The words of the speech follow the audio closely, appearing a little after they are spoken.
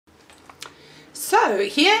So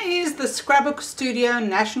here is the Scrapbook Studio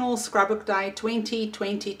National Scrapbook Day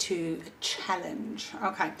 2022 challenge.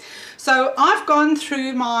 Okay, so I've gone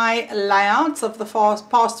through my layouts of the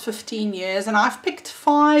past 15 years and I've picked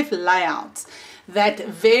 5 layouts that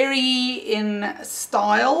vary in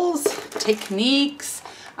styles, techniques,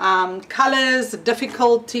 colors,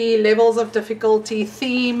 difficulty, levels of difficulty,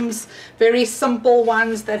 themes, very simple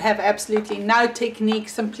ones that have absolutely no technique,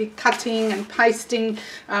 simply cutting and pasting.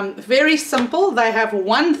 Very simple. They have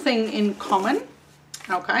one thing in common.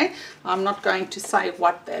 Okay, I'm not going to say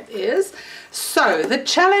what that is. So the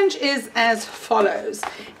challenge is as follows.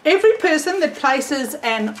 Every person that places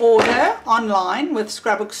an order online with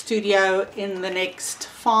Scrapbook Studio in the next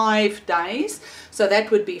 5 days, so that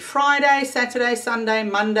would be Friday, Saturday, Sunday,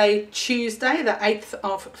 Monday, Tuesday, the 8th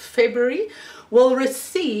of February, will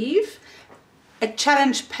receive a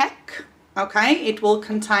challenge pack. Okay, it will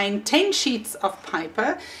contain 10 sheets of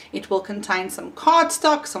paper. It will contain some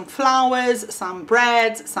cardstock, some flowers, some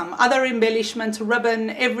brads, some other embellishments,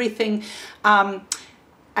 ribbon, everything,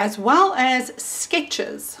 as well as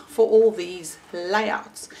sketches for all these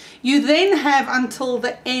layouts. You then have until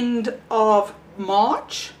the end of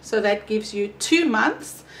March, so that gives you 2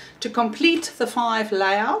 months to complete the 5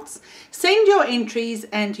 layouts. Send your entries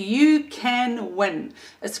and you can win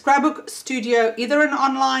a Scrapbook Studio, either an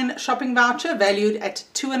online shopping voucher valued at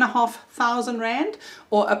 2,500 Rand,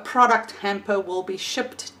 or a product hamper will be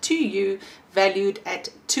shipped to you valued at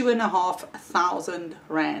 2,500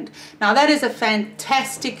 Rand. Now that is a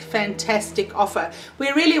fantastic offer.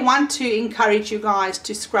 We really want to encourage you guys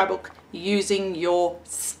to scrapbook using your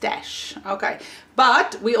stash. Okay,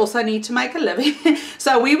 but we also need to make a living.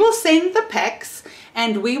 So we will send the packs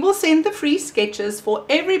and we will send the free sketches for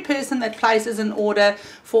every person that places an order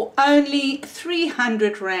for only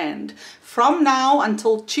 300 Rand from now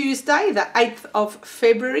until Tuesday, the 8th of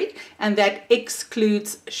February, and that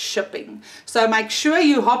excludes shipping. So make sure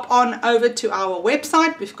you hop on over to our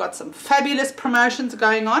website. We've got some fabulous promotions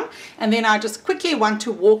going on, and then I just quickly want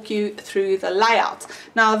to walk you through the layouts.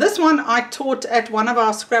 Now this one I taught at one of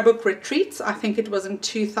our scrapbook retreats. I think it was in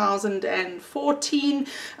 2014,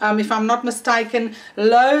 if I'm not mistaken.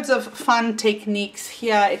 Loads of fun techniques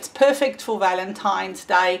here. It's perfect for Valentine's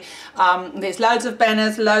Day. There's loads of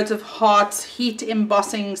banners, loads of hearts, heat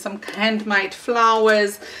embossing, some handmade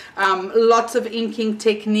flowers, lots of inking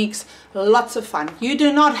techniques, lots of fun. You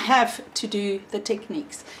do not have to do the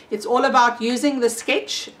techniques. It's all about using the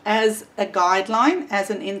sketch as a guideline,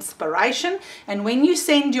 as an inspiration, and when you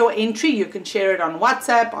send your entry, you can share it on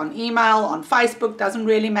WhatsApp, on email, on Facebook, doesn't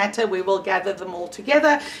really matter. We will gather them all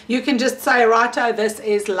together. You can just say, righto, this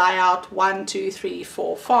is layout 1, 2, 3,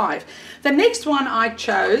 4, 5. The next one I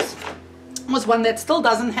chose was one that still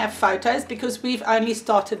doesn't have photos because we've only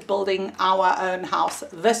started building our own house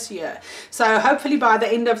this year. So hopefully by the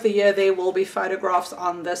end of the year there will be photographs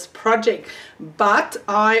on this project. But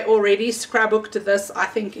I already scrapbooked this, I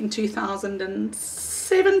think in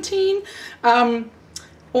 2017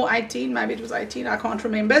 or 18, maybe it was 18, I can't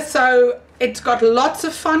remember. So it's got lots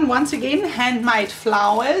of fun. Once again, handmade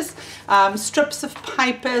flowers, strips of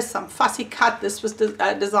paper, some fussy cut. This was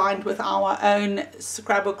designed with our own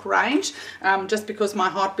scrapbook range, just because my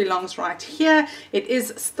heart belongs right here. It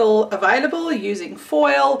is still available using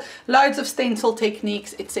foil, loads of stencil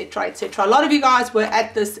techniques, etc, etc. A lot of you guys were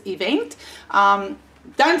at this event.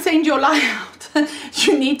 Don't send your layout.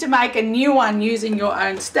 You need to make a new one using your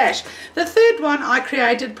own stash. The third one I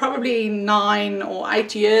created probably 9 or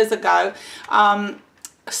 8 years ago.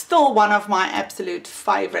 Still one of my absolute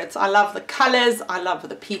favorites. I love the colors, I love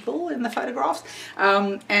the people in the photographs,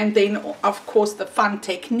 and then of course the fun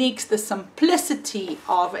techniques, the simplicity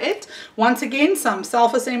of it. Once again, some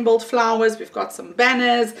self-assembled flowers. We've got some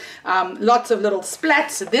banners, lots of little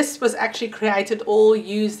splats. This was actually created all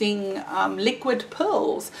using liquid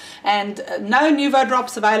pearls, and no Nuvo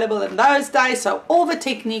drops available in those days, so all the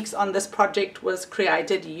techniques on this project was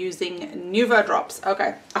created using Nuvo drops.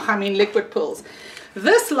 Okay, I mean liquid pearls.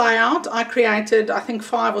 This layout I created, I think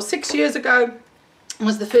 5 or 6 years ago. It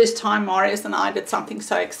was the first time Marius and I did something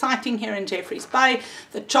so exciting here in Jeffreys Bay.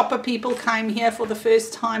 The chopper people came here for the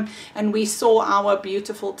first time and we saw our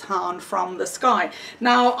beautiful town from the sky.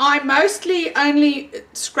 Now I mostly only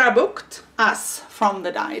scrapbooked us from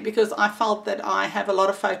the day because I felt that I have a lot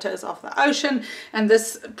of photos of the ocean and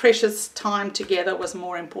this precious time together was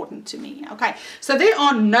more important to me. Okay, so there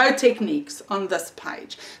are no techniques on this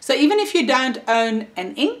page. So even if you don't own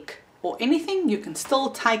an ink, or anything, you can still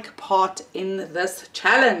take part in this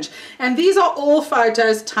challenge. And these are all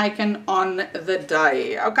photos taken on the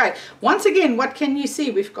day. Okay, once again, what can you see?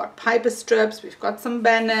 We've got paper strips, we've got some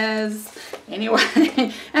banners, anyway.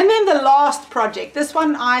 And then the last project, this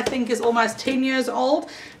one I think is almost 10 years old,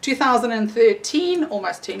 2013,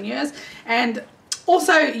 almost 10 years, and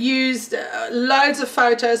also used loads of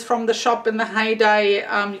photos from the shop in the heyday.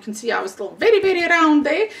 You can see I was still very around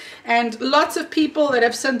there, and lots of people that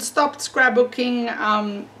have since stopped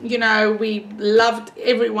scrapbooking. You know, we loved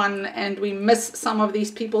everyone and we miss some of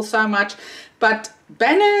these people so much. But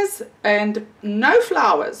banners and no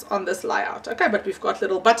flowers on this layout. Okay, but we've got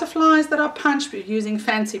little butterflies that are punched. We're using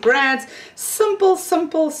fancy brads. Simple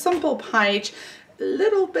page,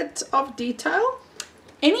 little bit of detail.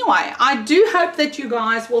 Anyway, I do hope that you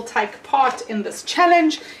guys will take part in this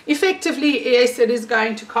challenge. Effectively, yes, it is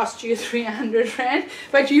going to cost you 300 Rand,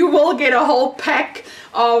 but you will get a whole pack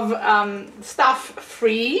of stuff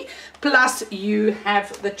free, plus you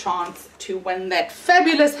have the chance to win that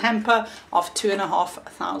fabulous hamper of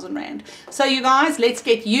 2,500 Rand. So you guys, let's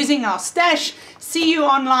get using our stash. See you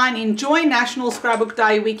online. Enjoy National Scrapbook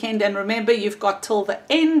Day weekend, and remember, you've got till the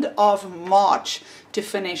end of March to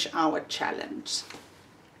finish our challenge.